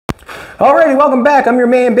Alrighty, welcome back. I'm your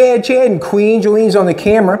man Bad Chad, and Queen Jolene's on the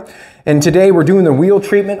camera. And today we're doing the wheel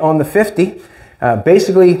treatment on the 50.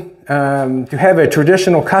 Basically, to have a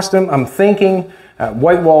traditional custom, I'm thinking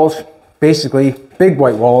white walls, basically big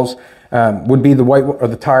white walls, would be the white or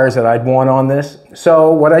the tires that I'd want on this.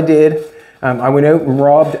 So what I did, I went out and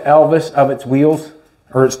robbed Elvis of its wheels,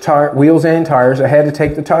 or its wheels and tires. I had to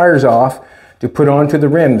take the tires off to put onto the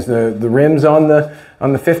rims. The rims on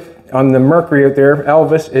the Mercury out there,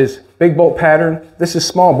 Elvis, is big bolt pattern. This is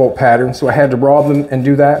small bolt pattern, so I had to rob them and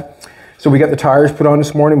do that. So we got the tires put on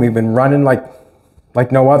this morning. We've been running like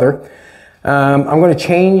no other. I'm going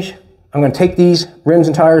to take these rims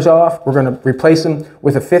and tires off. We're going to replace them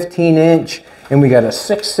with a 15-inch, and we got a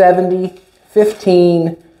 670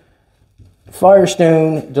 15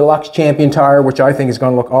 Firestone Deluxe Champion tire, which I think is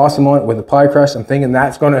going to look awesome on it with the ply crust. I'm thinking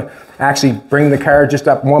that's going to actually bring the car just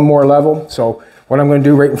up one more level. So what I'm going to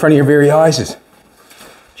do right in front of your very eyes is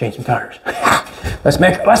change some tires. let's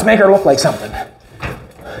make her look like something.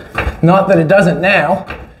 Not that it doesn't now,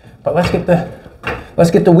 but let's get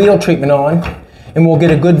the wheel treatment on, and we'll get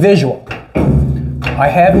a good visual. I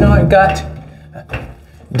have not got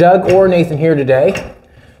Doug or Nathan here today,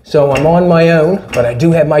 so I'm on my own, but I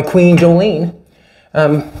do have my Queen Jolene.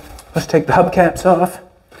 Let's take the hubcaps off.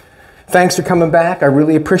 Thanks for coming back. I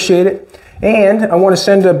really appreciate it. And I want to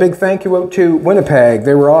send a big thank you out to Winnipeg.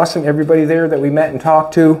 They were awesome. Everybody there that we met and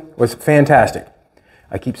talked to was fantastic.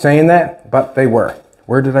 I keep saying that, but they were.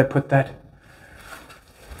 Where did I put that?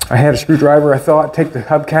 I had a screwdriver, I thought, take the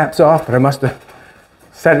hubcaps off, but I must have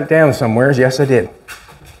set it down somewhere. Yes, I did.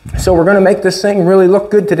 So we're going to make this thing really look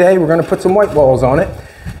good today. We're going to put some white walls on it,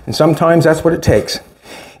 and sometimes that's what it takes.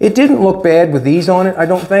 It didn't look bad with these on it, I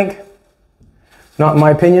don't think. Not in my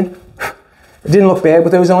opinion. It didn't look bad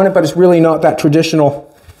with those on it, but it's really not that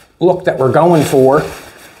traditional look that we're going for.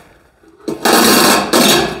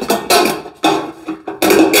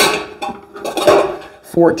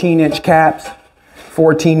 "14-inch caps,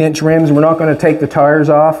 14-inch rims. We're not going to take the tires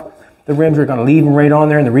off. The rims are going to leave them right on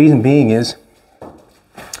there, and the reason being is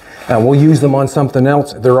we'll use them on something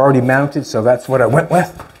else. They're already mounted, so that's what I went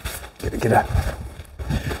with. Get up.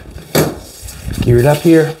 Geared up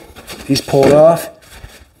here. These pulled off.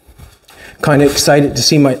 Kind of excited to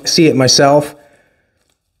see it myself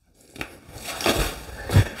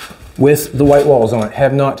with the white walls on it.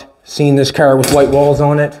 Have not seen this car with white walls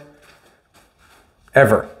on it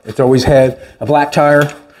ever. It's always had a black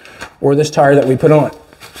tire or this tire that we put on.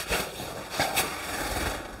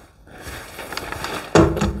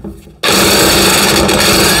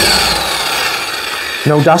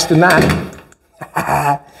 No dust in that.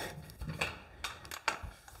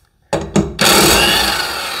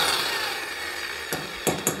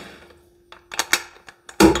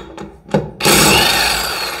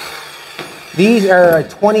 These are a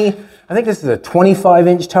 20, I think this is a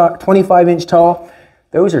 25-inch tall.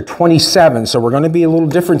 Those are 27, so we're going to be a little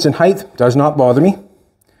difference in height. Does not bother me.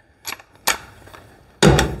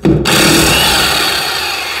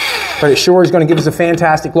 But it sure is going to give us a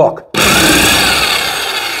fantastic look.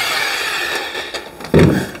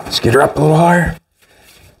 Let's get her up a little higher.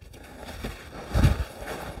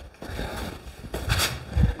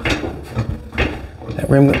 That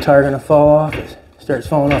rim tire going to fall off. If it starts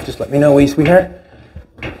falling off, just let me know, will you, sweetheart?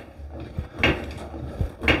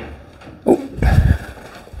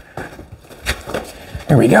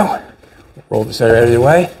 There we go. Roll this out of the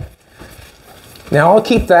way. Now I'll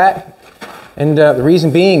keep that, and the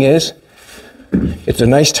reason being is it's a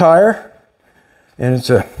nice tire, and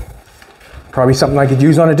it's probably something I could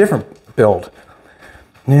use on a different build.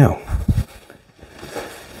 Now,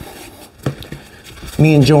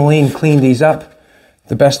 me and Jolene cleaned these up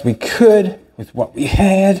the best we could with what we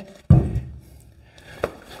had.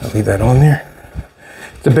 I'll leave that on there.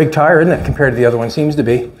 It's a big tire, isn't it, compared to the other one? Seems to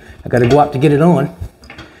be. I got to go up to get it on.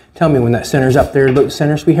 Tell me when that center's up there, about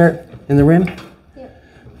center, sweetheart, in the rim? Yeah.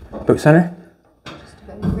 About center? Just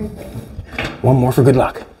about right there. One more for good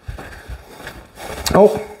luck.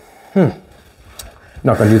 Oh,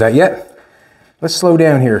 not going to do that yet. Let's slow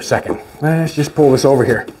down here a second. Let's just pull this over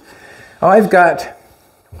here. I've got,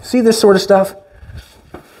 see this sort of stuff?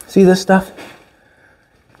 See this stuff?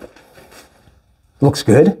 Looks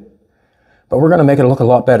good, but we're going to make it look a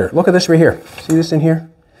lot better. Look at this right here. See this in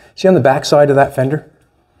here? See on the back side of that fender?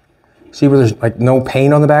 See where there's like no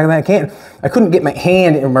paint on the back of that? I couldn't get my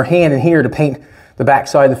hand in here to paint the back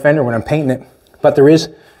side of the fender when I'm painting it, but there is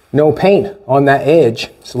no paint on that edge,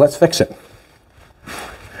 so let's fix it.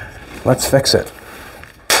 Let's fix it.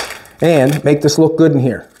 And make this look good in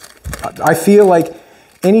here. I feel like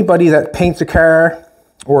anybody that paints a car,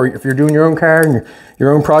 or if you're doing your own car and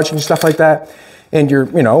your own project and stuff like that, and you're,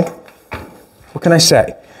 you know, what can I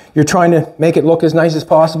say? You're trying to make it look as nice as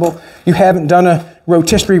possible. You haven't done a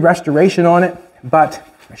rotisserie restoration on it, but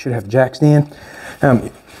I should have jack stand.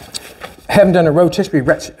 Haven't done a rotisserie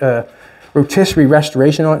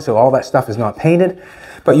restoration on it, so all that stuff is not painted.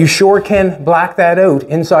 But you sure can black that out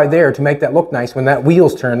inside there to make that look nice. When that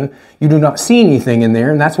wheel's turning, you do not see anything in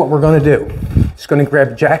there, and that's what we're going to do. Just going to grab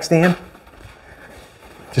the jack stand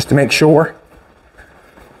just to make sure.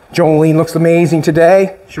 Jolene looks amazing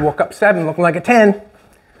today. She woke up 7 looking like a 10.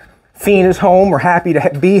 Fina's home. We're happy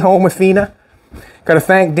to be home with Fina. Got to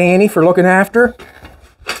thank Danny for looking after her.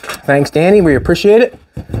 Thanks, Danny. We appreciate it.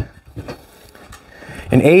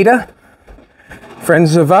 And Ada,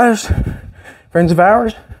 friends of ours,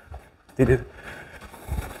 they did.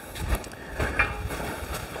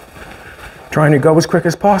 Trying to go as quick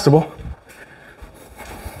as possible.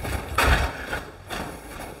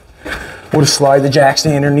 We'll just slide the jack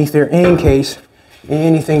stand underneath there in case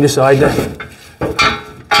anything decide to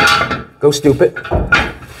go stupid. Put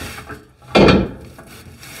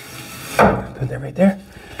that right there.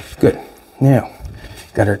 Good. Now,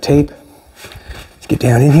 got our tape. Let's get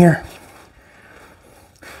down in here.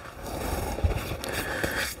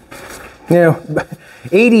 Now,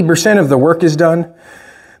 80% of the work is done,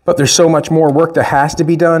 but there's so much more work that has to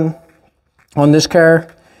be done on this car.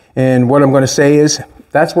 And what I'm going to say is,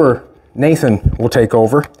 that's where Nathan will take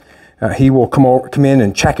over. He will come in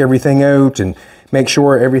and check everything out and make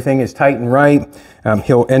sure everything is tight and right.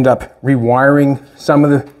 He'll end up rewiring some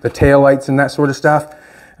of the taillights and that sort of stuff.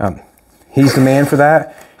 He's the man for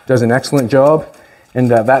that. Does an excellent job, and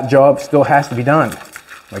that job still has to be done.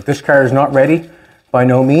 Like, this car is not ready by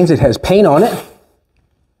no means. It has paint on it.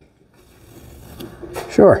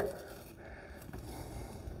 Sure.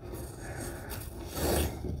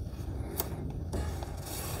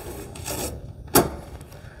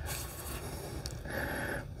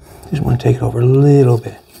 Just want to take it over a little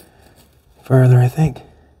bit further, I think.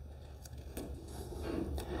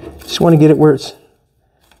 Just want to get it where it's...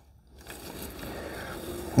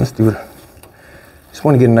 Let's do it. Just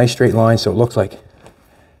want to get a nice straight line so it looks like...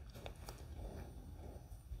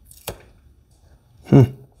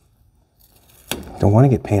 Don't want to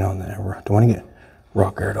get paint on that. Don't want to get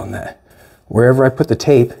rock art on that. Wherever I put the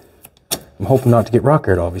tape, I'm hoping not to get rock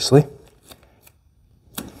art, obviously.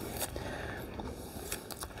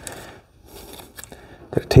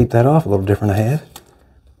 Got to tape that off a little different, I have.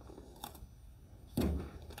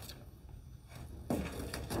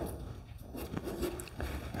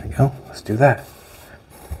 There we go. Let's do that.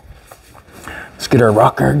 Let's get our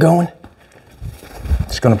rock art going.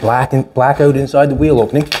 Just going to black out inside the wheel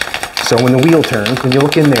opening. So when the wheel turns, when you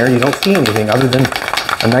look in there, you don't see anything other than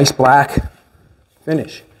a nice black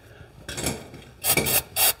finish.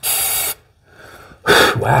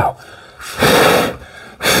 Wow.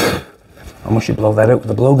 Almost should blow that out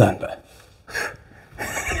with a blowgun, but.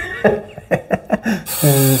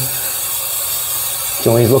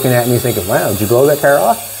 Jolene's looking at me thinking, wow, did you blow that car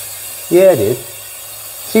off? Yeah, I did.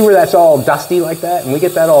 See where that's all dusty like that? And we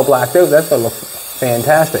get that all blacked out, that's gonna look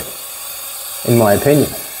fantastic, in my opinion.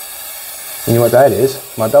 You know what that is?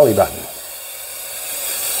 My belly button.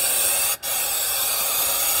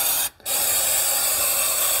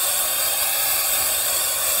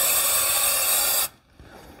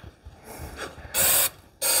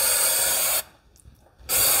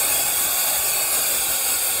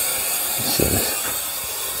 Let's see this.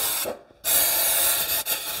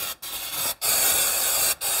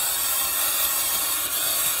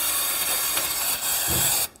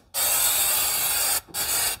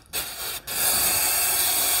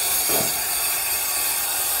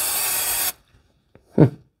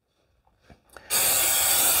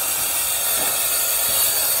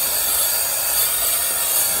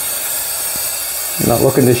 I'm not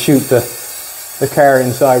looking to shoot the car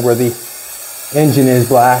inside where the engine is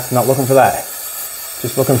black. I'm not looking for that.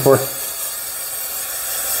 Just looking for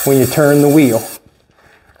when you turn the wheel,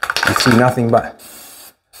 you see nothing but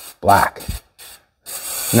black.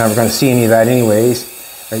 You're never going to see any of that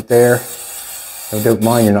anyways. Right there. No doubt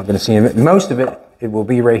mine, you're not going to see any of it. Most of it, it will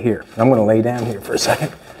be right here. I'm going to lay down here for a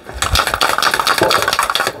second.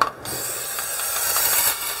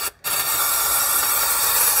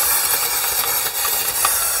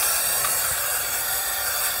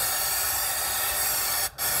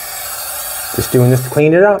 Just doing this to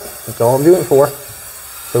clean it up. That's all I'm doing it for.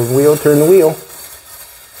 So the wheel, turn the wheel.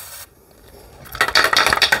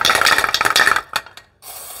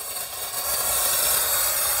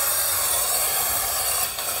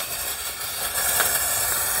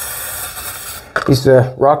 These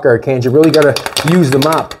rock guard cans, you really got to use them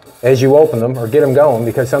up as you open them or get them going,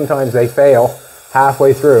 because sometimes they fail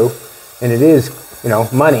halfway through And it is, you know,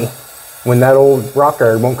 money when that old rock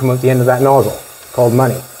guard won't come out the end of that nozzle. It's called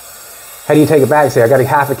money. How do you take it back? Say, I got a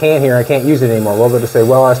half a can here, I can't use it anymore. Well, they'll just say,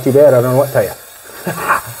 well, that's too bad, I don't know what to tell you.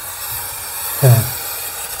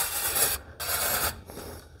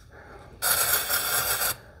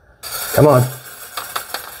 Come on.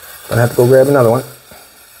 Gonna have to go grab another one.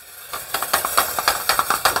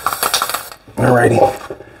 Alrighty.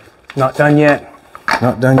 Not done yet.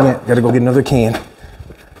 Not done yet. Gotta go get another can.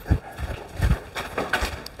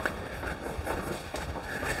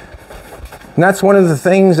 And that's one of the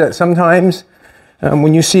things that sometimes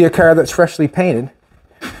when you see a car that's freshly painted,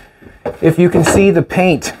 if you can see the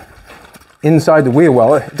paint inside the wheel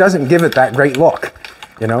well, it doesn't give it that great look.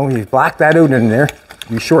 You know, you black that out in there,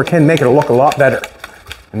 you sure can make it look a lot better.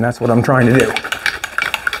 And that's what I'm trying to do.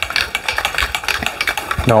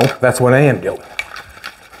 No, that's what I am doing.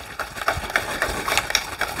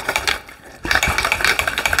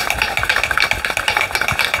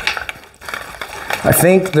 I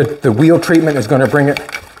think that the wheel treatment is going to bring it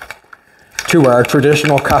to our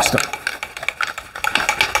traditional custom.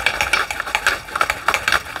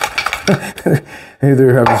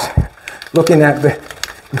 I was looking at the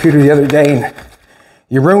computer the other day and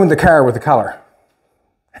you ruined the car with the color.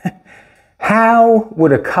 How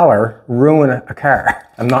would a color ruin a car?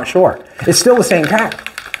 I'm not sure. It's still the same car.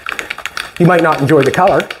 You might not enjoy the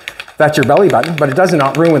color. That's your belly button, but it does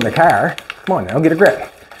not ruin the car. Come on now, get a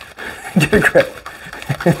grip. Get a grip.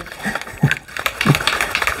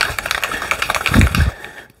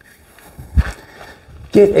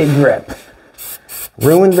 Get a grip.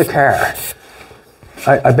 Ruined the car.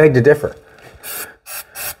 I beg to differ.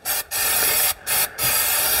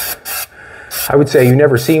 I would say you've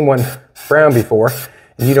never seen one brown before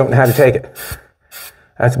and you don't know how to take it.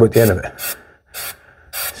 That's about the end of it.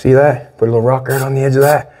 See that? Put a little rock guard on the edge of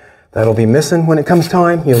that. That'll be missing when it comes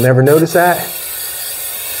time. You'll never notice that.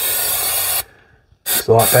 It's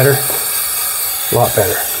a lot better. A lot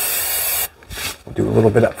better. We'll do a little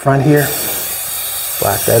bit up front here.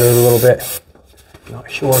 Black that out a little bit. Not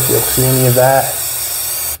sure if you'll see any of that.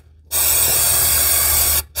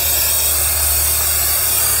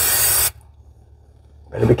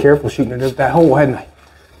 Better be careful shooting it out that hole, hadn't I?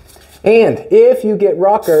 And if you get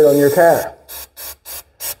rock guard on your car,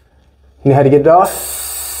 you know how to get it off?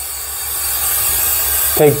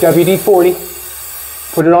 Take WD-40,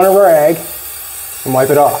 put it on a rag, and wipe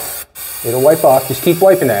it off. It'll wipe off. Just keep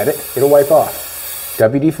wiping at it. It'll wipe off.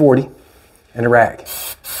 WD-40 and a rag.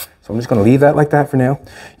 So I'm just going to leave that like that for now.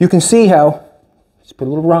 You can see how, just put a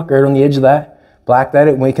little rock guard on the edge of that, black that,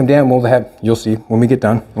 and when you come down, we'll have, you'll see when we get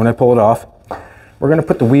done, when I pull it off. We're going to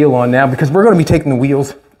put the wheel on now because we're going to be taking the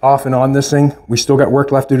wheels off and on this thing. We still got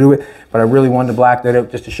work left to do it, but I really wanted to black that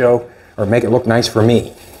out just to show or make it look nice for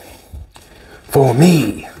me. For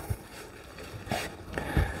me.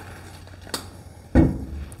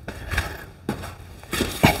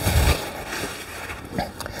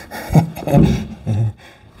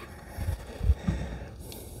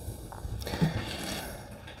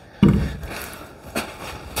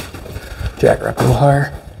 Jack her up a little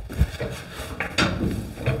higher.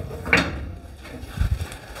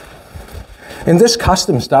 And this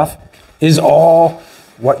custom stuff is all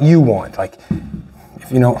what you want. Like,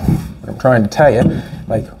 if you know what I'm trying to tell you,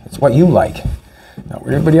 like, it's what you like, not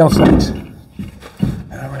what everybody else likes.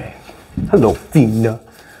 All right. Hello, Fina.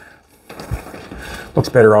 Looks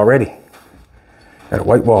better already. Got a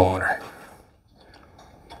white wall on her.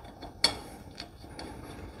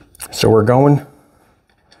 So we're going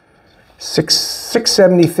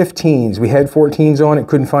 670 15s. We had 14s on it,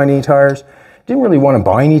 couldn't find any tires. Didn't really want to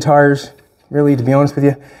buy any tires, really, to be honest with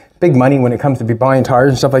you. Big money when it comes to be buying tires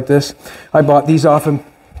and stuff like this. I bought these off of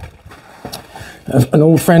an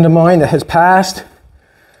old friend of mine that has passed,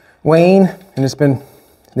 Wayne, and his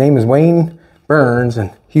name is Wayne Burns,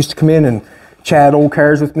 and he used to come in and chat old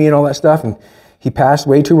cars with me and all that stuff, and he passed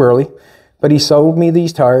way too early. But he sold me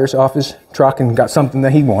these tires off his truck and got something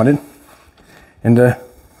that he wanted, and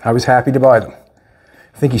I was happy to buy them.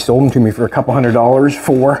 I think he sold them to me for a couple $100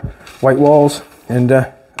 for white walls, and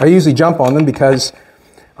I usually jump on them because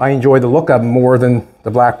I enjoy the look of them more than the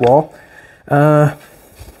black wall.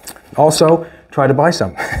 Also, try to buy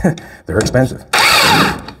some. They're expensive.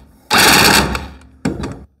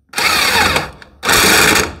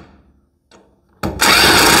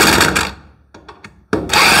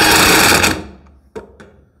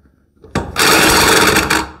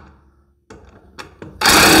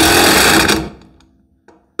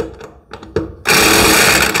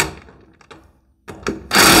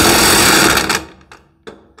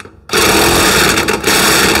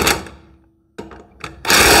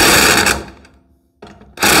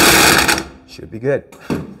 Should be good.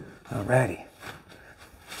 Alrighty.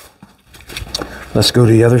 Let's go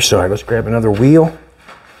to the other side. Let's grab another wheel.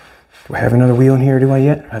 Do I have another wheel in here, do I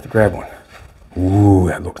yet? I have to grab one. Ooh,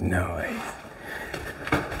 that looks nice.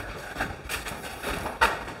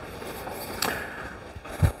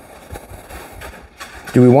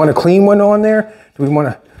 Do we want a clean one on there? Do we want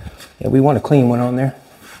to? Yeah, we want a clean one on there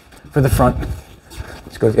for the front.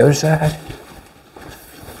 Let's go to the other side.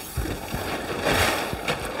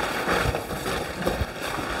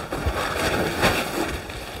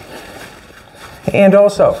 And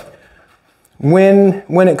also, when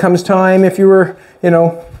it comes time, if you were,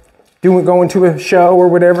 going to a show or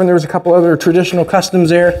whatever, and there was a couple other traditional customs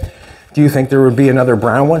there, do you think there would be another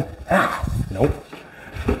brown one? Ah, nope.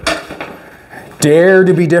 Dare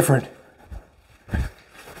to be different.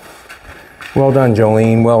 Well done,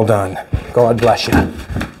 Jolene, well done. God bless you.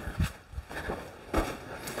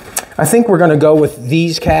 I think we're gonna go with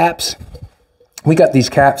these caps. We got these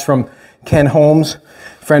caps from Ken Holmes,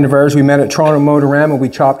 a friend of ours. We met at Toronto Motorama. We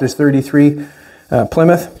chopped his 33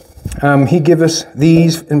 Plymouth. He gave us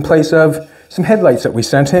these in place of some headlights that we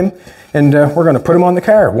sent him, and we're gonna put them on the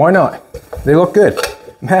car. Why not? They look good.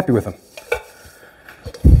 I'm happy with them.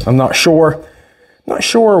 I'm not sure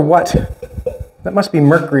what, that must be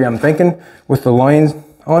Mercury, I'm thinking, with the lines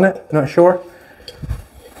on it, not sure.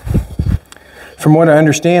 From what I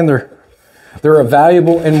understand, they're a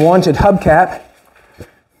valuable and wanted hubcap.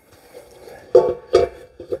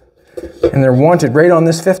 And they're wanted right on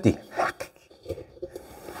this 50.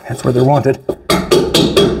 That's where they're wanted.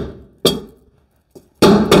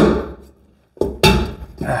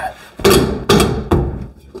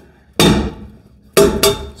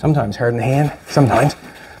 Sometimes hard in the hand, sometimes.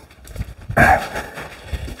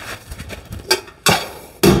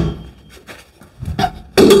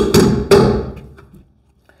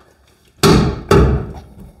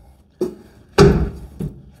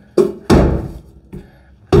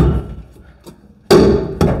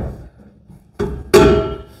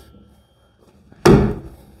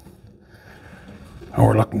 Oh,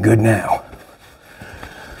 we're looking good now.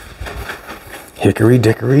 Hickory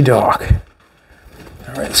dickory dock.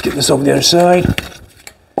 All right, let's get this over the other side.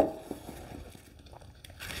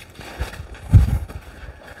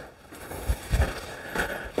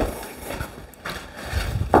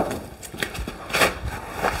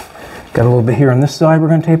 Got a little bit here on this side we're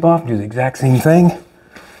going to tape off, do the exact same thing.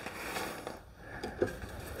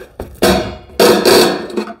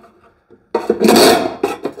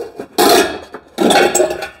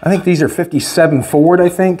 I think these are 57 Ford, I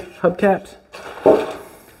think, hubcaps.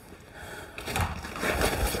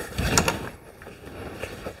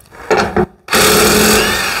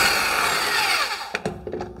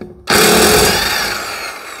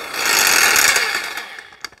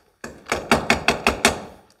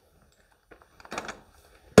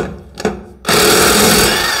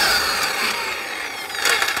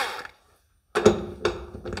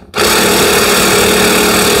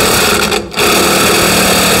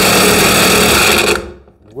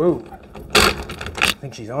 Whoa, I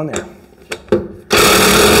think she's on there.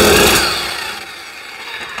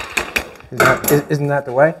 Isn't that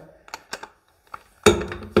the way?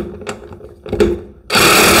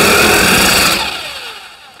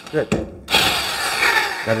 Good.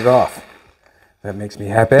 Got it off. That makes me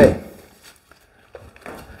happy.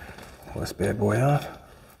 Pull this bad boy off.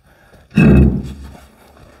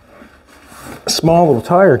 A small little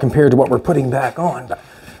tire compared to what we're putting back on, but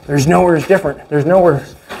there's nowhere different. There's nowhere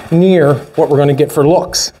near what we're going to get for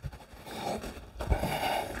looks.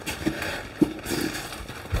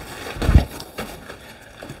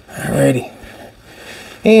 Alrighty.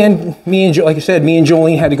 And like I said, me and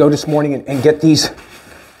Jolene had to go this morning and get these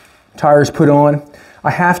tires put on.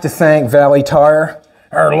 I have to thank Valley Tire,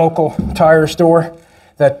 our local tire store,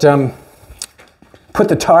 that put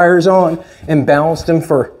the tires on and balanced them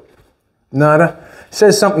for nada.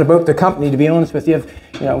 Says something about the company, to be honest with you.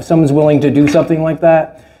 If someone's willing to do something like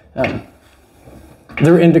that.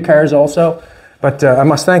 They're into cars also, but I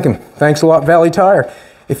must thank him. Thanks a lot, Valley Tire.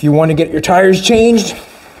 If you want to get your tires changed,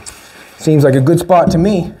 seems like a good spot to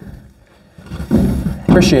me.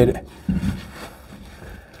 Appreciate it.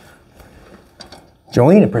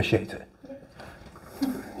 Jolene appreciates it.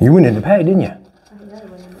 You went in to pay, didn't you? I went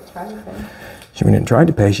in to try to pay. She went in and tried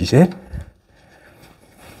to pay, she said.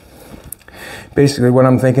 Basically, what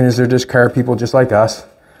I'm thinking is they're just car people just like us.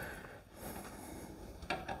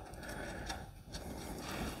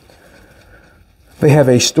 They have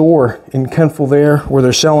a store in Kentville there where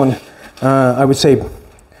they're selling, I would say,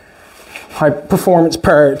 high performance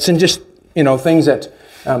parts and just, things that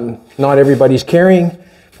not everybody's carrying.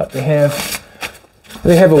 But they have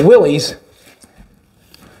a Willys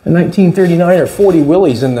a 1939 or 40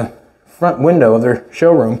 Willys in the front window of their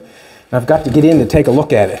showroom. And I've got to get in to take a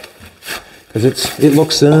look at it because it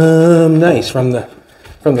looks nice from the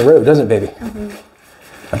road, doesn't it, baby?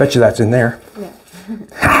 I bet you that's in there.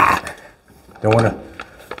 Yeah. Don't want to.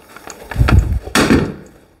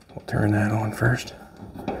 We'll turn that on first.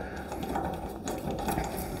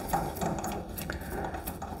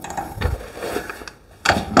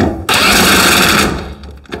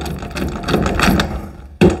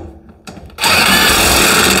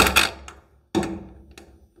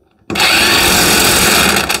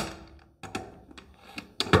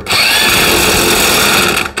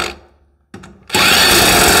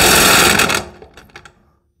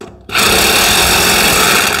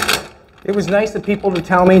 It was nice of people to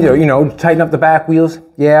tell me to, you know, tighten up the back wheels.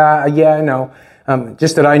 Yeah, I know.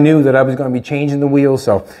 Just that I knew that I was going to be changing the wheels.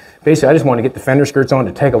 So basically, I just wanted to get the fender skirts on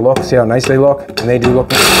to take a look, see how nice they look. And they do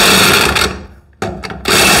look nice.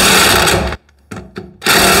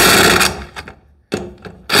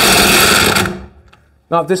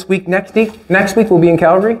 Not this week, next week. Next week we'll be in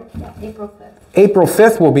Calgary. Yeah, April 5th. April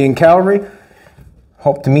 5th we'll be in Calgary.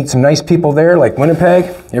 Hope to meet some nice people there, like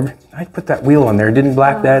Winnipeg. I put that wheel on there, didn't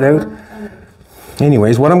black that out.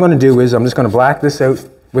 Anyways, what I'm going to do is I'm just going to black this out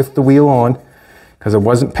with the wheel on because I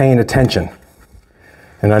wasn't paying attention.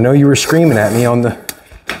 And I know you were screaming at me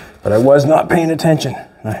but I was not paying attention.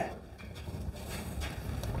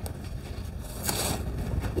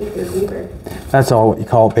 Eager beaver. That's all what you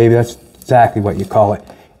call it, baby. That's exactly what you call it.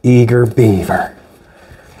 Eager beaver.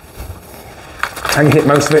 I can hit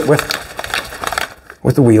most of it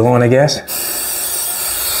with the wheel on, I guess.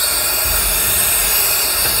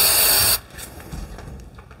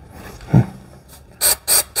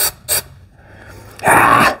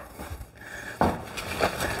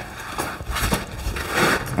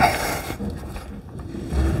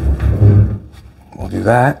 We'll do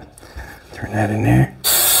that. Turn that in there.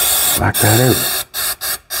 Black that out.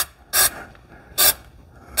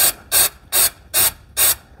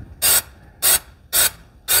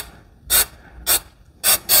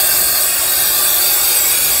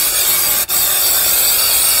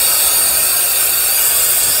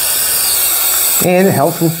 And it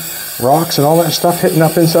helps with rocks and all that stuff hitting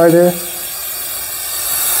up inside there.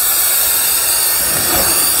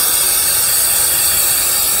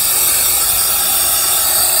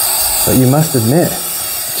 But you must admit,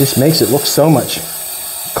 it just makes it look so much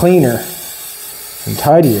cleaner and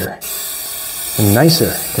tidier and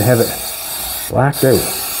nicer to have it blacked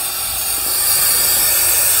out.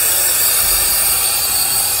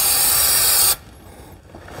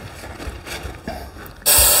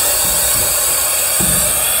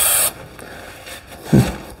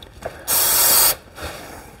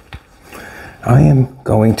 I am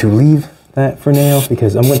going to leave that for now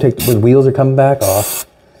because I'm going to take the wheels are coming back off.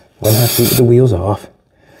 I'm going to have to get the wheels off.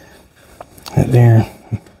 Right there.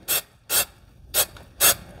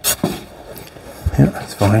 Yeah,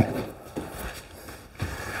 that's fine.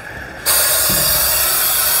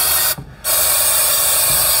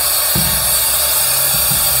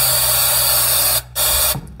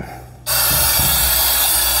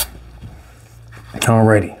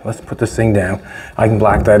 Alrighty, let's put this thing down. I can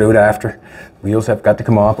black that out after. Wheels have got to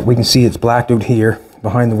come off, but we can see it's blacked out here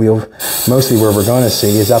behind the wheel. Mostly where we're going to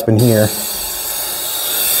see is up in here.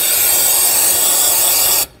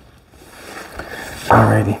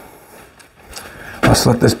 Alrighty, let's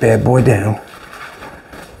let this bad boy down.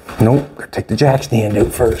 Nope, gotta take the jack stand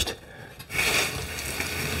out first.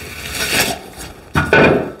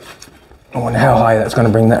 I wonder how high that's going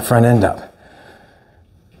to bring that front end up.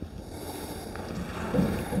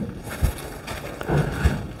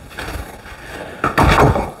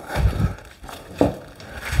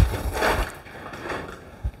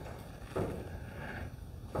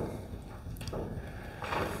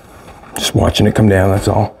 Just watching it come down, that's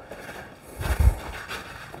all.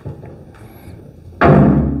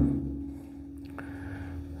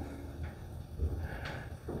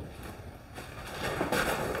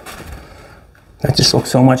 That just looks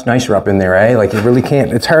so much nicer up in there, eh? Like you really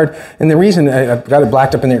can't, it's hard. And the reason I've got it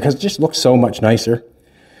blacked up in there, because it just looks so much nicer.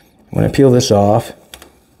 When I peel this off,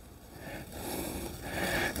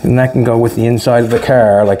 and that can go with the inside of the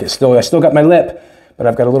car. Like I still got my lip, but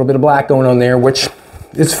I've got a little bit of black going on there, which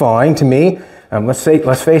is fine to me. Let's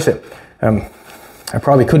face it. I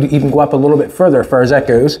probably could even go up a little bit further as far as that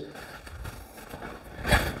goes.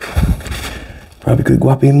 Probably could go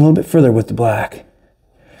up even a little bit further with the black.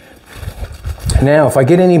 Now, if I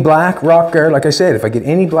get any black rock guard, like I said, if I get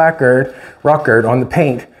any black rock guard on the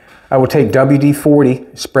paint, I will take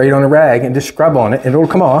WD-40, spray it on a rag, and just scrub on it, and it'll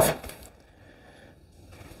come off.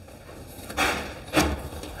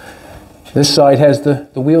 This side has the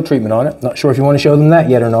wheel treatment on it. Not sure if you want to show them that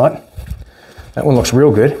yet or not. That one looks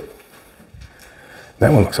real good.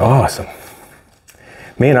 That one looks awesome.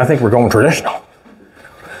 Man, I think we're going traditional.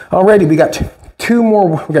 Alrighty, we got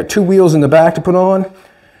we got 2 wheels in the back to put on.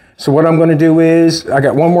 So what I'm going to do is, I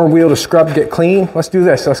got 1 more wheel to scrub, get clean. Let's do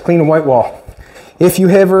this. Let's clean a white wall. If you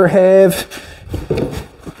ever have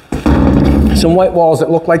some white walls that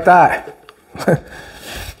look like that,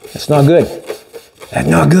 it's not good. That's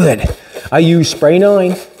not good. I use Spray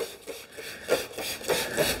 9.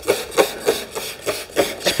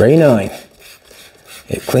 Spray 9.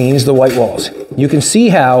 It cleans the white walls. You can see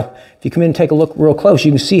how, if you come in and take a look real close,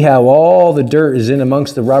 you can see how all the dirt is in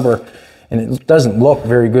amongst the rubber, and it doesn't look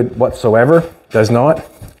very good whatsoever. Does not.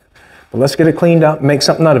 But let's get it cleaned up and make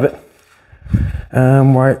something out of it.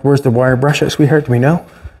 Where's the wire brush at, sweetheart? Do we know?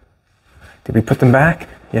 Did we put them back?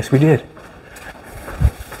 Yes, we did.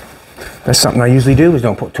 That's something I usually do, is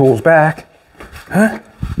don't put tools back. Huh?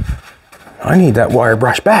 I need that wire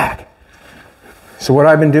brush back. So what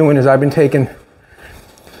I've been doing is I've been taking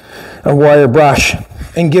a wire brush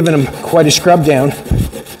and giving them quite a scrub down.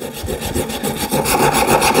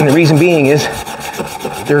 And the reason being is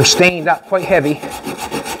they're stained up quite heavy.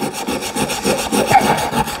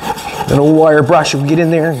 That old wire brush will get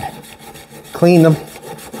in there and clean them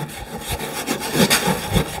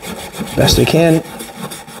best they can.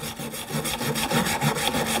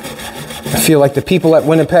 I feel like the people at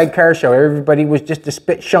Winnipeg Car Show, everybody was just a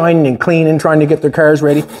spit shining and cleaning, trying to get their cars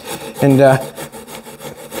ready. And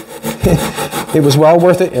it was well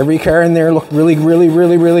worth it. Every car in there looked really, really,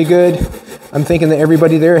 really, really good. I'm thinking that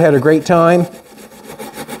everybody there had a great time.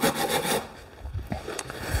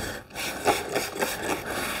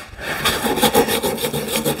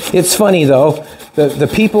 It's funny though, the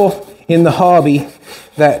people in the hobby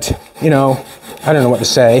that, you know, I don't know what to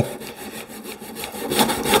say,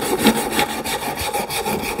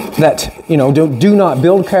 that, you know, do not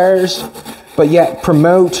build cars, but yet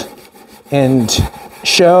promote and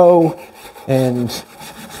show and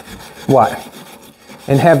what?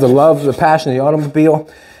 And have the love, the passion of the automobile,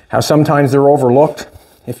 how sometimes they're overlooked,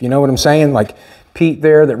 if you know what I'm saying. Like Pete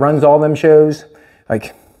there that runs all them shows,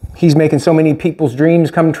 like he's making so many people's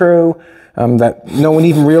dreams come true that nobody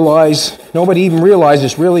even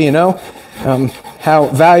realizes really, you know, how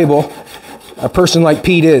valuable a person like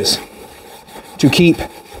Pete is to keep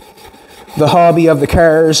the hobby of the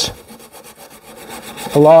cars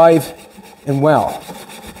alive and well.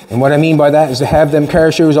 And what I mean by that is to have them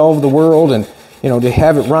car shows all over the world, and you know, to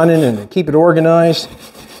have it running and to keep it organized,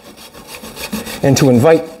 and to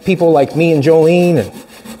invite people like me and Jolene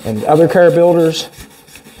and other car builders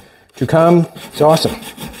to come. It's awesome.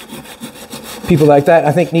 People like that,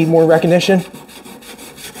 I think, need more recognition.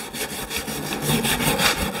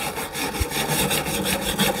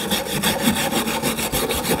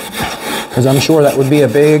 Because I'm sure that would be a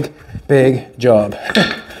big, big job.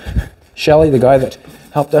 Shelly, the guy that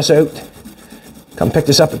helped us out, come picked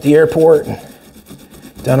us up at the airport and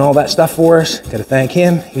done all that stuff for us. Got to thank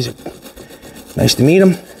him. Nice to meet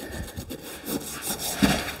him.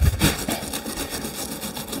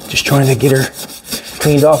 Just trying to get her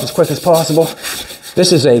cleaned off as quick as possible.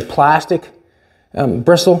 This is a plastic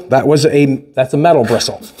bristle. That's a metal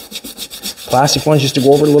bristle. Plastic ones just to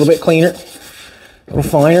go over it a little bit cleaner, a little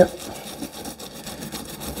finer.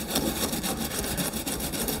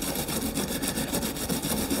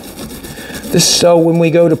 This is so when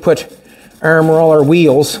we go to put armor all our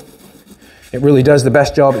wheels, it really does the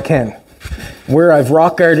best job it can. Where I've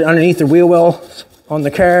rock guarded underneath the wheel wells on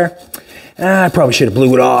the car, I probably should have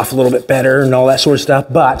blew it off a little bit better and all that sort of stuff,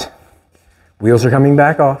 but wheels are coming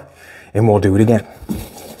back off and we'll do it again.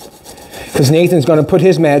 Because Nathan's going to put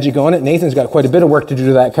his magic on it. Nathan's got quite a bit of work to do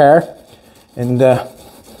to that car, and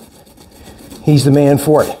he's the man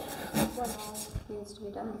for it. What all needs to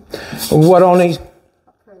be done? What all needs?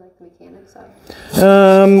 For like the mechanic side.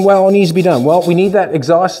 Well, it needs to be done. Well, we need that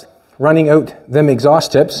exhaust running out them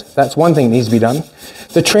exhaust tips. That's one thing that needs to be done.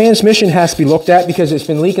 The transmission has to be looked at because it's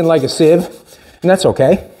been leaking like a sieve, and that's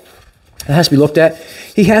okay. It has to be looked at.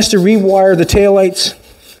 He has to rewire the taillights,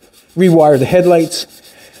 rewire the headlights,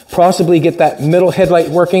 possibly get that middle headlight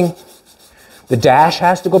working. The dash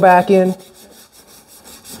has to go back in.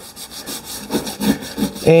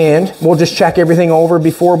 And we'll just check everything over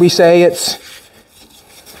before we say it's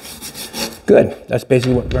good. That's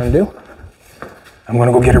basically what we're going to do. I'm going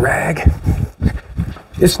to go get a rag.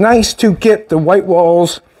 It's nice to get the white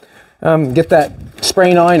walls, get that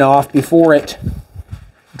Spray 9 off before it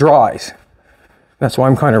dries. That's why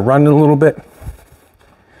I'm kind of running a little bit.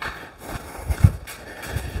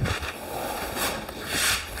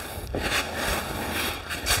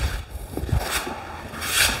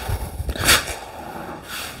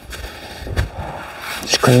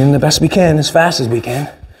 Cleaning the best we can, as fast as we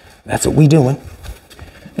can. That's what we doing.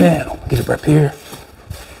 Now, get it up here.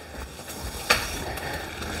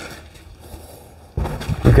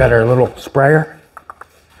 We've got our little sprayer.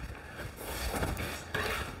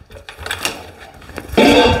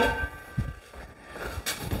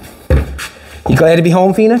 You glad to be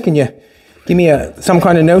home, Fina? Can you give me some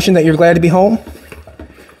kind of notion that you're glad to be home?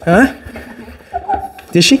 Huh?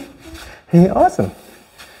 Did she? Yeah, awesome.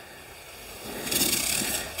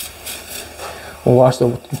 We'll wash the...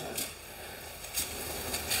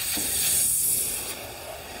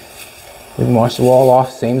 We can wash the wall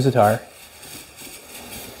off, same as the tire.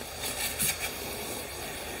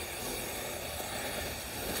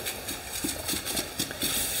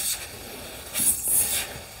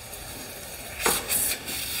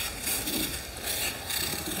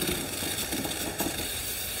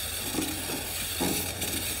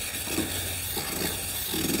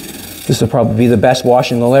 This will probably be the best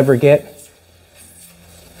washing they'll ever get.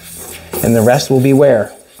 And the rest will be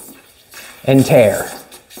wear and tear.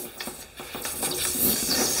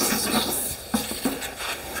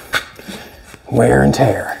 Wear and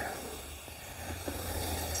tear.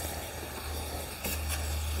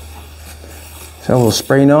 So a little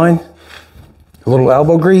spray 9, a little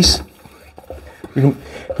elbow grease. You can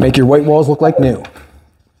make your white walls look like new.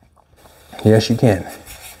 Yes, you can.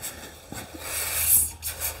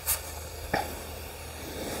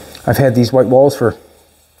 I've had these white walls for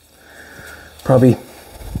probably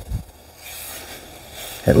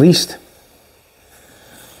at least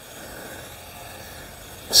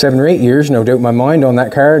 7 or 8 years, no doubt in my mind, on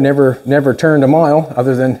that car. Never turned a mile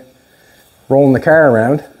other than rolling the car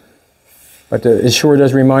around. But it sure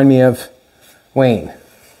does remind me of Wayne.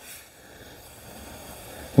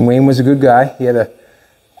 And Wayne was a good guy. He had a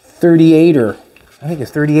 38 or I think a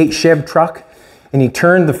 38 Chev truck. And he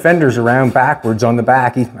turned the fenders around backwards on the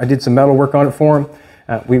back. I did some metal work on it for him.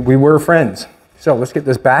 We were friends. So let's get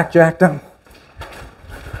this back jacked up.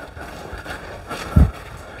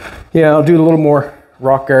 Yeah, I'll do a little more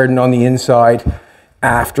rock garden on the inside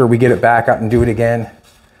after we get it back up and do it again.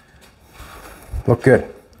 Look good.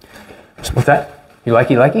 What's that? You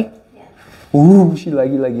likey? Yeah. Ooh, she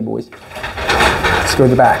likey, boys. Let's go to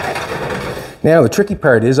the back. Now the tricky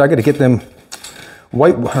part is I got to get them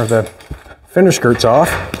white, or the fender skirts off.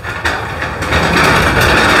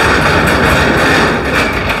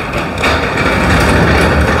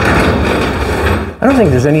 I don't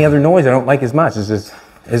think there's any other noise I don't like as much as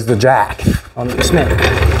the jack on the Smith.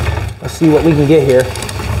 Let's see what we can get here.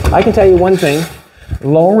 I can tell you one thing,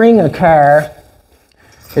 lowering a car,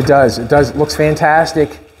 it looks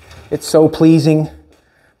fantastic. It's so pleasing,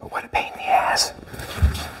 but what a pain in the ass.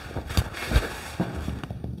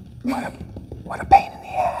 What a pain in the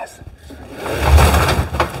ass.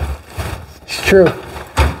 It's true.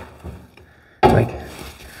 Like,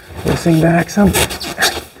 this thing back some.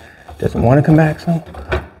 Doesn't want to come back some.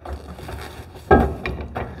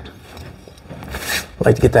 I'd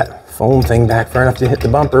like to get that foam thing back far enough to hit the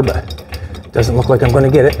bumper, but it doesn't look like I'm going to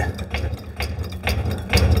get it.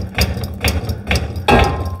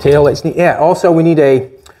 Tail lights need, yeah, also we need a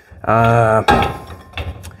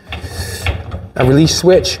release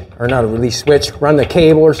switch, or not a release switch, run the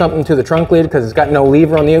cable or something to the trunk lid because it's got no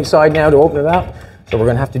lever on the outside now to open it up. So we're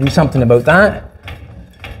going to have to do something about that.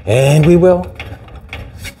 And we will.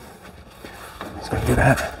 Just going to do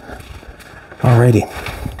that. Alrighty.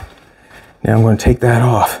 Now I'm going to take that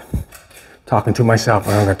off. Talking to myself,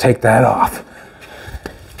 and I'm going to take that off.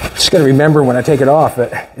 Just got to remember when I take it off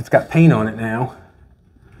that it's got paint on it now.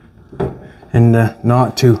 And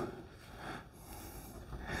not to.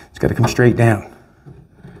 It's got to come straight down.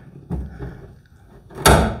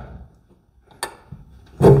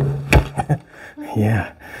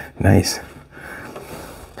 Yeah, nice.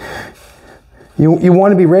 You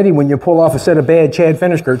want to be ready when you pull off a set of bad Chad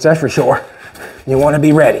fender skirts, that's for sure. You want to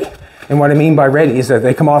be ready. And what I mean by ready is that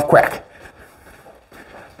they come off quick.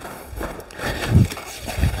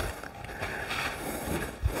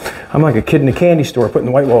 I'm like a kid in a candy store putting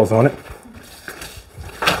the white walls on it.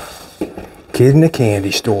 Kid in a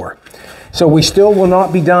candy store. So we still will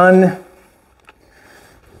not be done.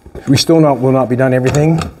 We still will not be done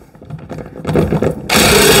everything.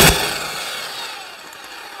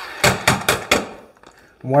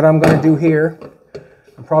 What I'm going to do here,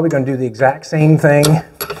 I'm probably going to do the exact same thing.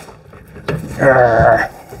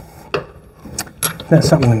 That's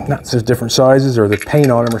something, nuts is different sizes or the paint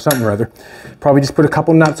on them or something or other. Probably just put a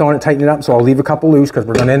couple nuts on it, tighten it up, so I'll leave a couple loose because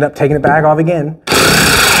we're going to end up taking it back off again.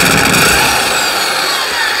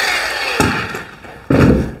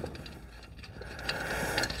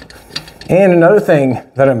 And another thing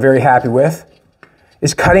that I'm very happy with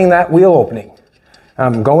is cutting that wheel opening.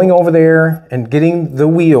 Going over there and getting the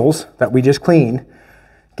wheels that we just cleaned,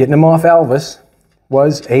 getting them off Elvis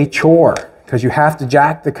was a chore, because you have to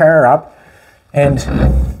jack the car up and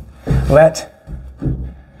let,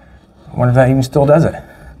 I wonder if that even still does it.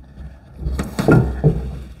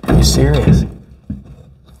 Are you serious?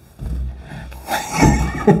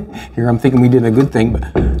 Here I'm thinking we did a good thing, but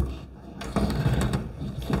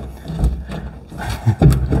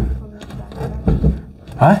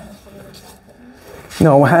huh?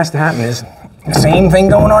 No, what has to happen is the same thing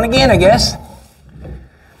going on again, I guess.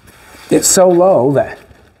 It's so low that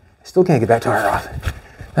I still can't get that tire off.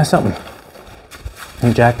 That's something. Let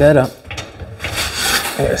me jack that up.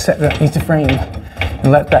 I gotta set that underneath the frame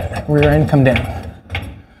and let that rear end come down.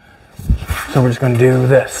 So we're just gonna do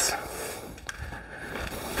this.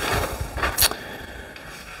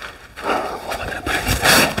 What am I gonna put underneath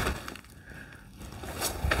that?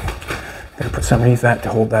 Gotta put something underneath that to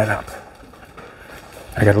hold that up.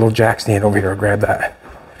 I got a little jack stand over here, I'll grab that.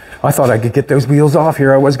 I thought I could get those wheels off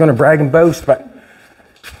here. I was gonna brag and boast, but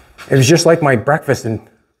it was just like my breakfast and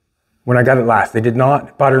when I got it last. They did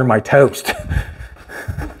not butter my toast.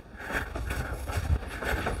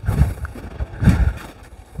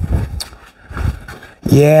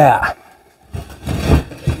 Yeah.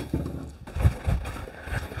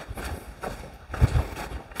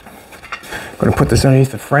 I'm gonna put this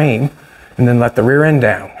underneath the frame and then let the rear end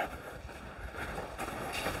down.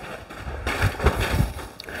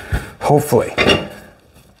 Hopefully.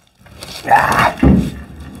 Ah.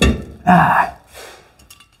 Ah.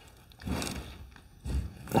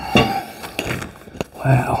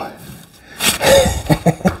 Wow.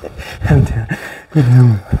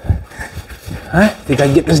 Huh? Think I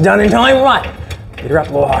can get this done in time or what? Get her up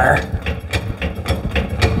a little higher.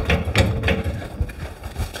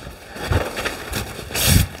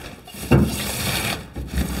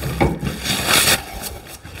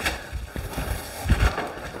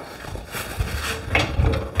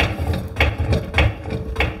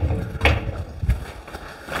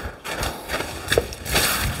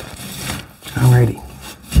 Alrighty.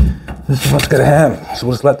 This is what's gonna happen. So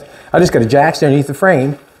we'll just let, I just got a jack stand underneath the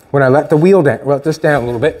frame. When I let the wheel down, let this down a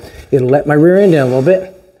little bit, it'll let my rear end down a little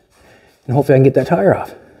bit, and hopefully I can get that tire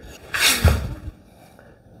off.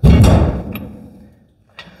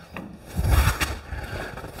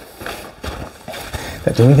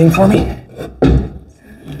 That do anything for me?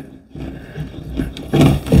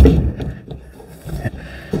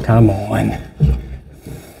 Come on.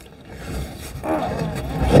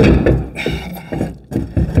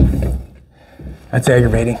 That's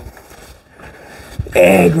aggravating.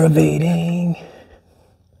 Aggravating.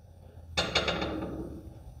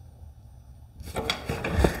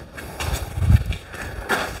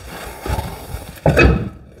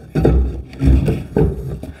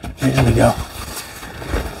 There we go.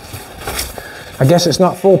 I guess it's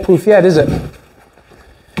not foolproof yet, is it?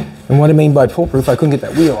 And what I mean by foolproof, I couldn't get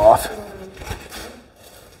that wheel off.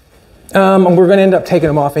 We're going to end up taking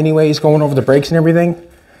them off anyways, going over the brakes and everything.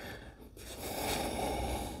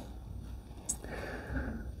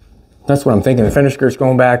 That's what I'm thinking. The fender skirt's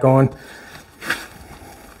going back on.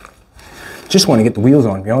 Just want to get the wheels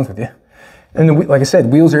on, to be honest with you. And the, like I said,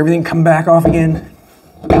 wheels, everything come back off again.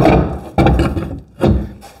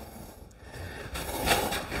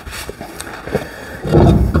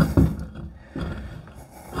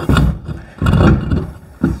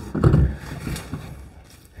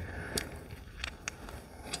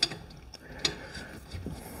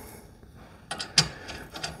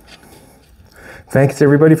 Thanks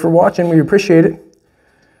everybody for watching. We appreciate it.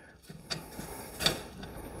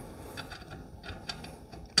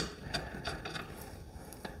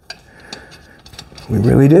 We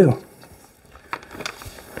really do.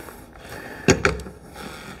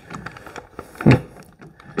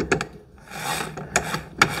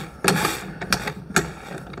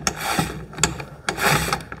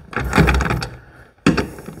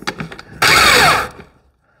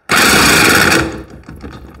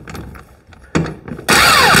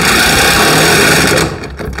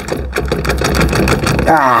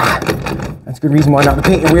 Ah, that's a good reason why not to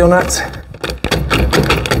paint your wheel nuts.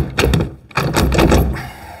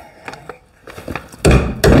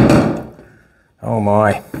 Oh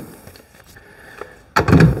my.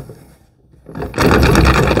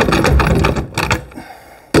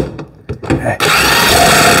 Okay.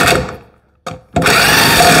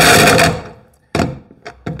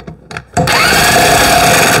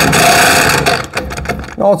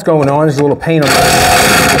 All that's going on is a little paint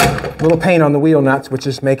on the wheel nuts, which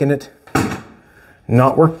is making it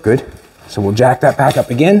not work good. So we'll jack that back up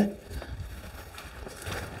again.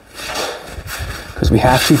 because we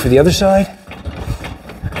have to for the other side.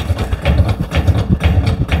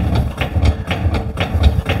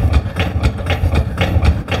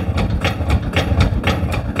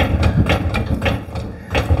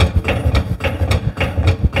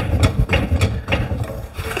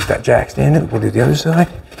 Get that jack stand, we'll do the other side.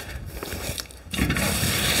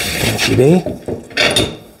 There she be.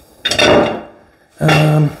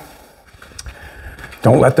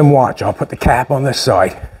 Don't let them watch. I'll put the cap on this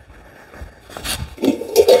side.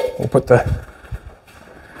 We'll put the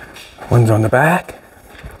ones on the back.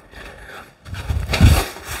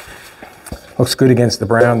 Looks good against the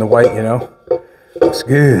brown, the white, you know. Looks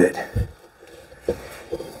good.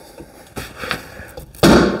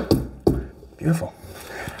 Beautiful.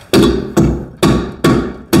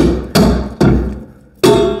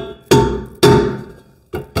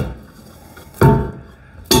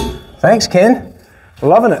 Thanks, Ken.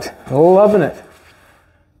 Loving it. Loving it.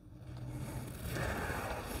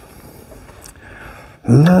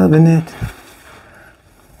 Loving it.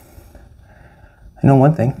 You know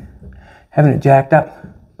one thing, having it jacked up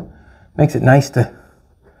makes it nice to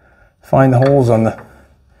find the holes on the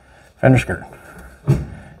fender skirt. You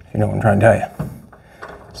know what I'm trying to tell you.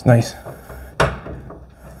 It's nice.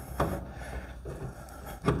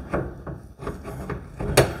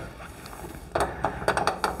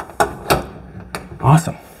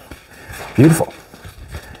 Awesome. Beautiful.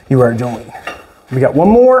 You are Jolene. We got one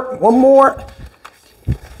more.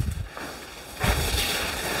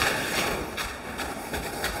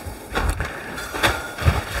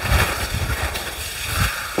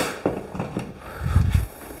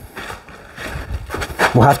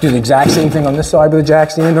 We'll have to do the exact same thing on this side with the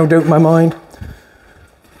jack stand, no doubt in my mind.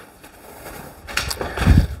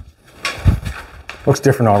 Looks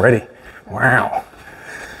different already. Wow.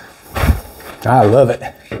 I love it.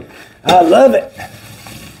 I love it.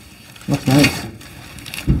 Looks nice.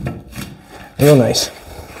 Real nice.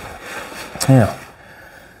 Yeah.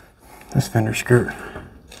 This fender skirt.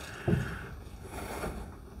 I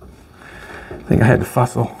think I had to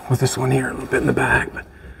fussle with this one here a little bit in the back, but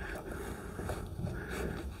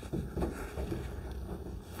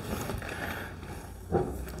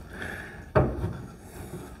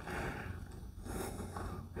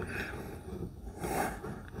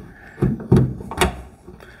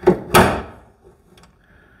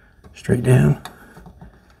straight down.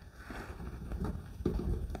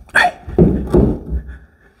 Hey.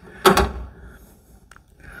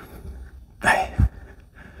 Hey.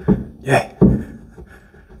 Yay.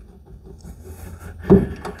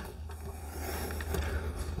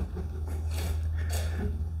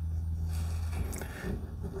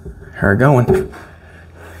 Her going.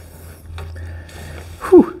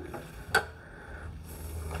 Whew.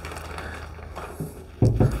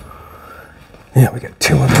 Yeah, we got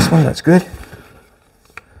two on this one, that's good.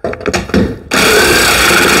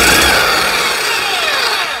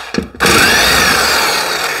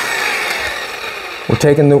 We're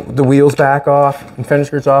taking the wheels back off and fender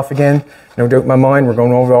skirts off again. No doubt in my mind, we're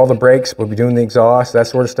going over all the brakes, we'll be doing the exhaust, that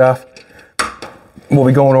sort of stuff. We'll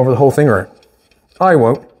be going over the whole thing, or I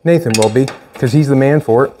won't, Nathan will be, because he's the man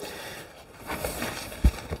for it.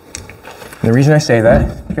 And the reason I say that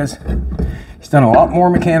is because he's done a lot more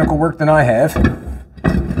mechanical work than I have.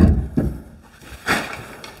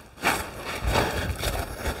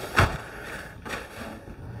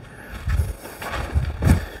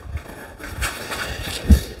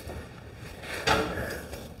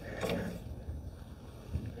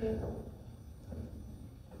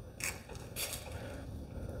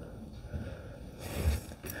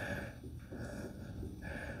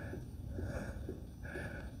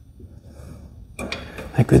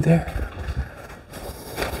 That good there?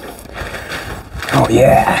 Oh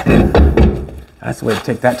yeah! That's the way to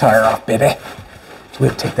take that tire off, baby. That's the way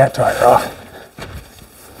to take that tire off.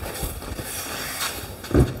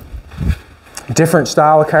 Different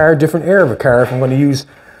style of car, different air of a car if I'm going to use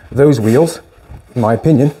those wheels, in my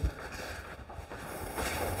opinion.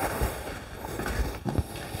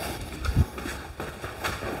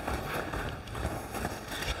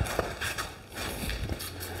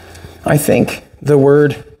 I think the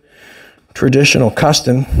word traditional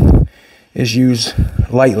custom is used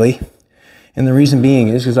lightly, and the reason being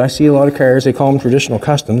is because I see a lot of cars, they call them traditional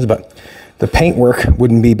customs, but the paintwork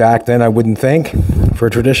wouldn't be back then, I wouldn't think, for a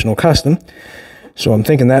traditional custom. So I'm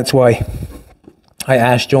thinking that's why I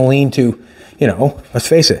asked Jolene to, you know, let's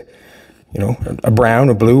face it, you know, a brown,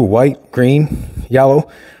 a blue, a white, green, yellow,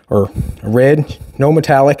 or a red, no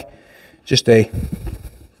metallic, just a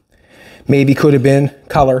maybe could have been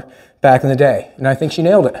color back in the day. And I think she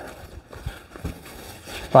nailed it.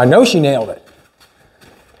 I know she nailed it.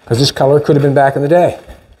 because this color could have been back in the day.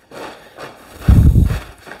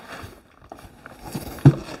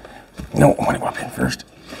 No, I want to go up in first.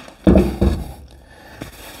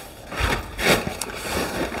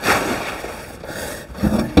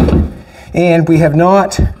 And we have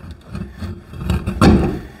not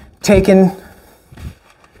taken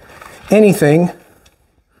anything. I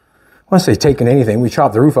want to say taken anything. We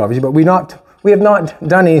chopped the roof obviously, but we have not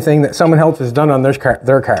done anything that someone else has done on their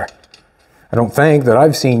car. I don't think that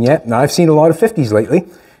I've seen yet. Now I've seen a lot of 50s lately,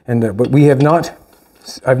 and but we have not.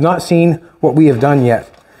 I've not seen what we have done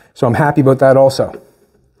yet, so I'm happy about that also.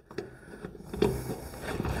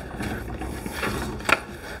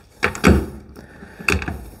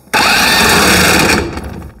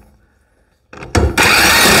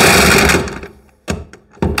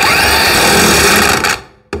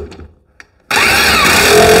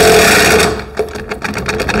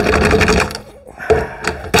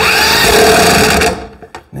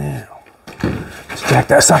 Jack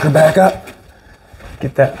that sucker back up.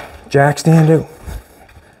 Get that jack stand out.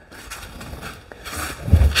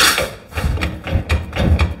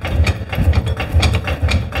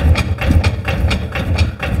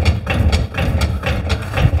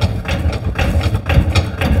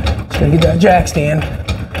 Just gonna get that jack stand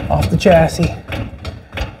off the chassis.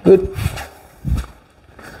 Good.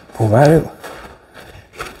 Pull that out.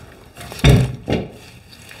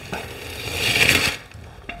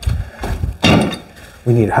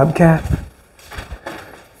 We need a hubcap.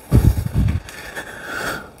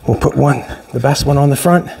 We'll put one, the best one on the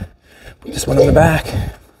front, put this one on the back.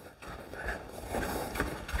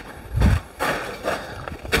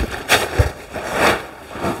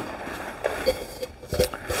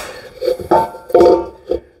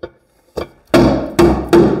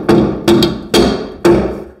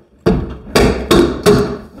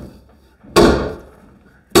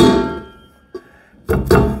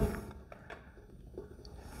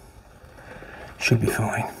 Should be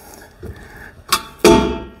fine.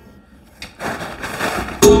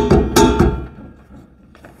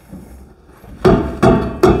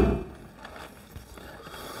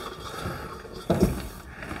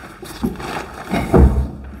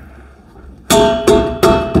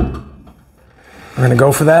 We're gonna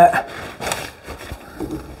go for that.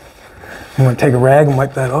 I'm gonna take a rag and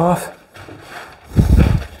wipe that off.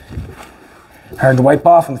 Hard to wipe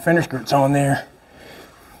off when the fender skirt's on there.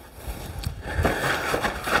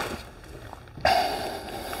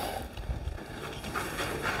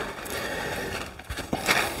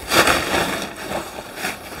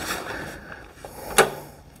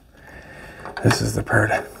 This is the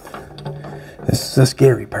part. This is the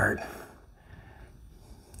scary part.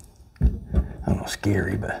 I don't know,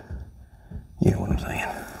 scary, but you know what I'm saying.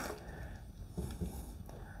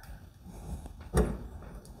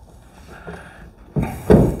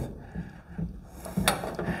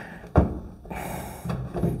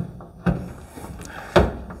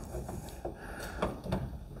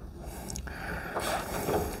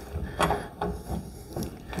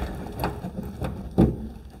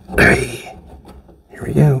 Hey, here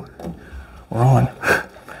we go. We're on.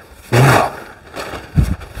 Now,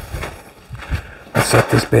 let's set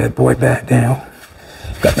this bad boy back down.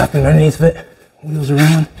 Got nothing underneath of it. Wheels are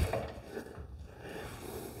on.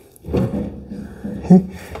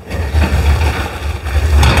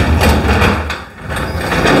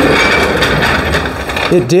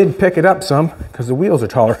 It did pick it up some because the wheels are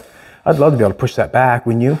taller. I'd love to be able to push that back,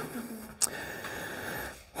 wouldn't you?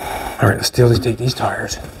 All right, let's still just take these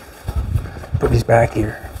tires. Put these back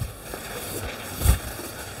here.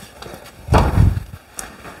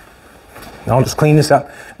 And I'll just clean this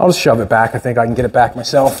up. I'll just shove it back. I think I can get it back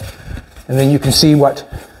myself. And then you can see what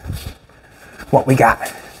we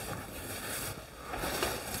got.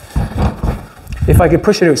 If I could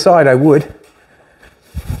push it outside, I would.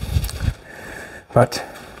 But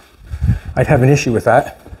I'd have an issue with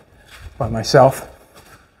that by myself.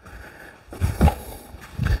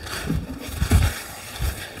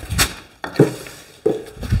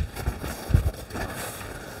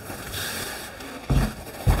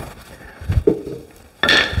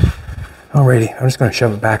 Alrighty, I'm just going to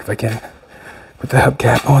shove it back if I can. Put the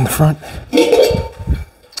hubcap on the front.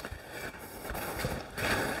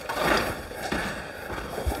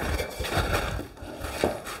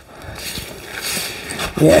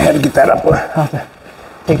 Yeah, I had to get that up. I'll have to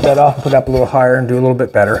take that off and put it up a little higher and do a little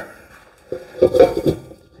bit better.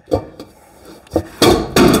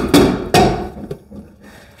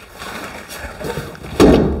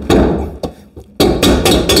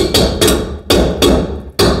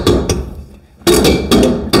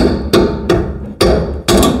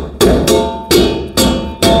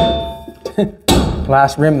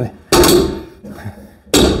 last rim.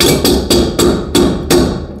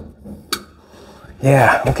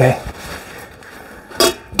 Yeah, okay.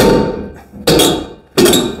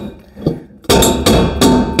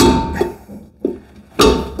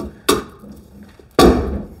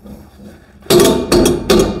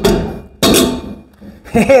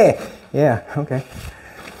 Yeah, okay.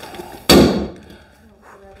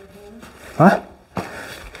 Huh?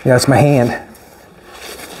 Yeah, it's my hand.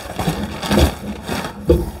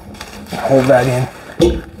 Hold that in.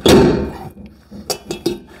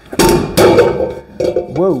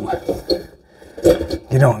 Whoa.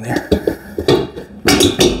 Get on there.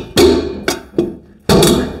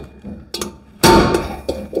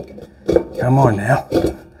 Come on now.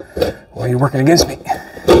 Why are you working against me?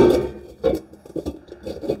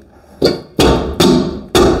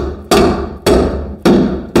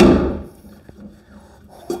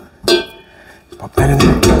 Pop that in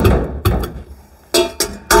there.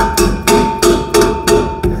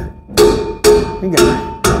 You got her.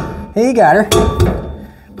 Hey, you got her.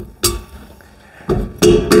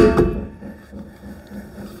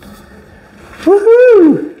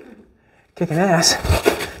 Woohoo! Kicking ass.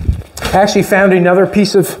 I actually found another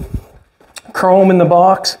piece of chrome in the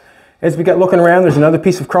box. As we got looking around, there's another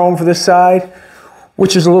piece of chrome for this side,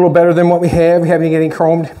 which is a little better than what we have. We haven't get any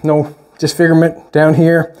chromed, no disfigurement down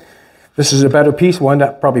here. This is a better piece. We'll end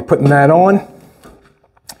up probably putting that on.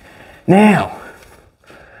 Now,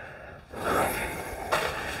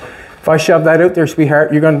 if I shove that out there,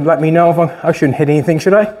 sweetheart, you're going to let me know if I shouldn't hit anything,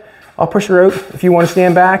 should I? I'll push her out if you want to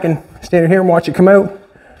stand back and stand here and watch it come out.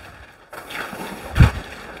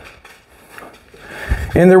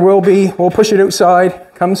 And there will be, we'll push it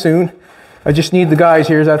outside, come soon. I just need the guys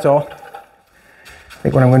here, that's all. I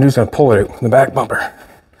think what I'm going to do is I'm going to pull it out from the back bumper.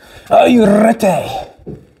 Are you ready?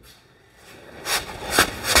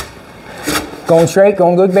 Going straight,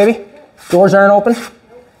 going good, baby? Doors aren't open?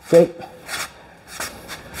 Okay.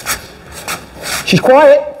 She's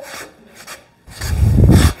quiet.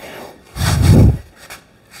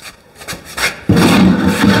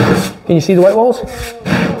 Can you see the white walls?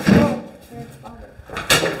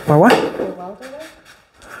 My what?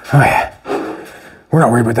 Oh yeah. We're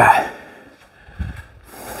not worried about that.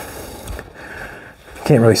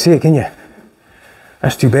 Can't really see it, can you?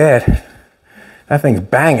 That's too bad. That thing's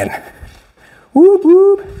banging. Whoop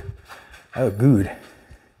whoop. Oh, good.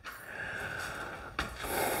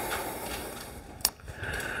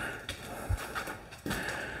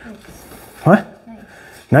 What?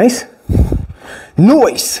 Nice.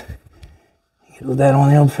 Nice. Get that on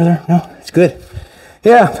there a little further. No, it's good.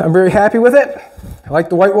 Yeah, I'm very happy with it. I like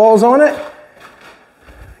the white walls on it.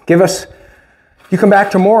 You come back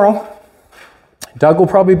tomorrow. Doug will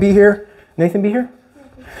probably be here. Nathan be here?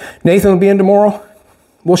 Nathan will be in tomorrow.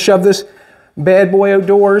 We'll shove this bad boy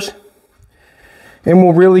outdoors and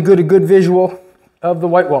we'll really get a good visual of the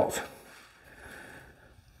white walls.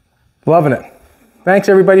 Loving it. Thanks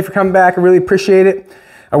everybody for coming back. I really appreciate it.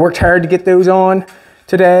 I worked hard to get those on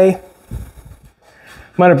today.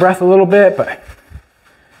 I'm out of breath a little bit, but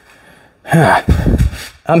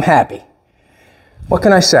I'm happy. What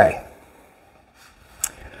can I say?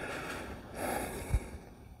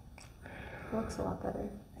 Looks a lot better.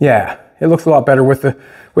 Yeah, it looks a lot better with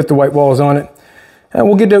the white walls on it. And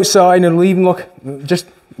we'll get it outside and it'll even look just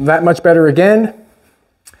that much better again.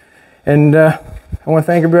 And I want to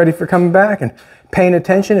thank everybody for coming back and paying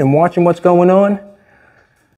attention and watching what's going on.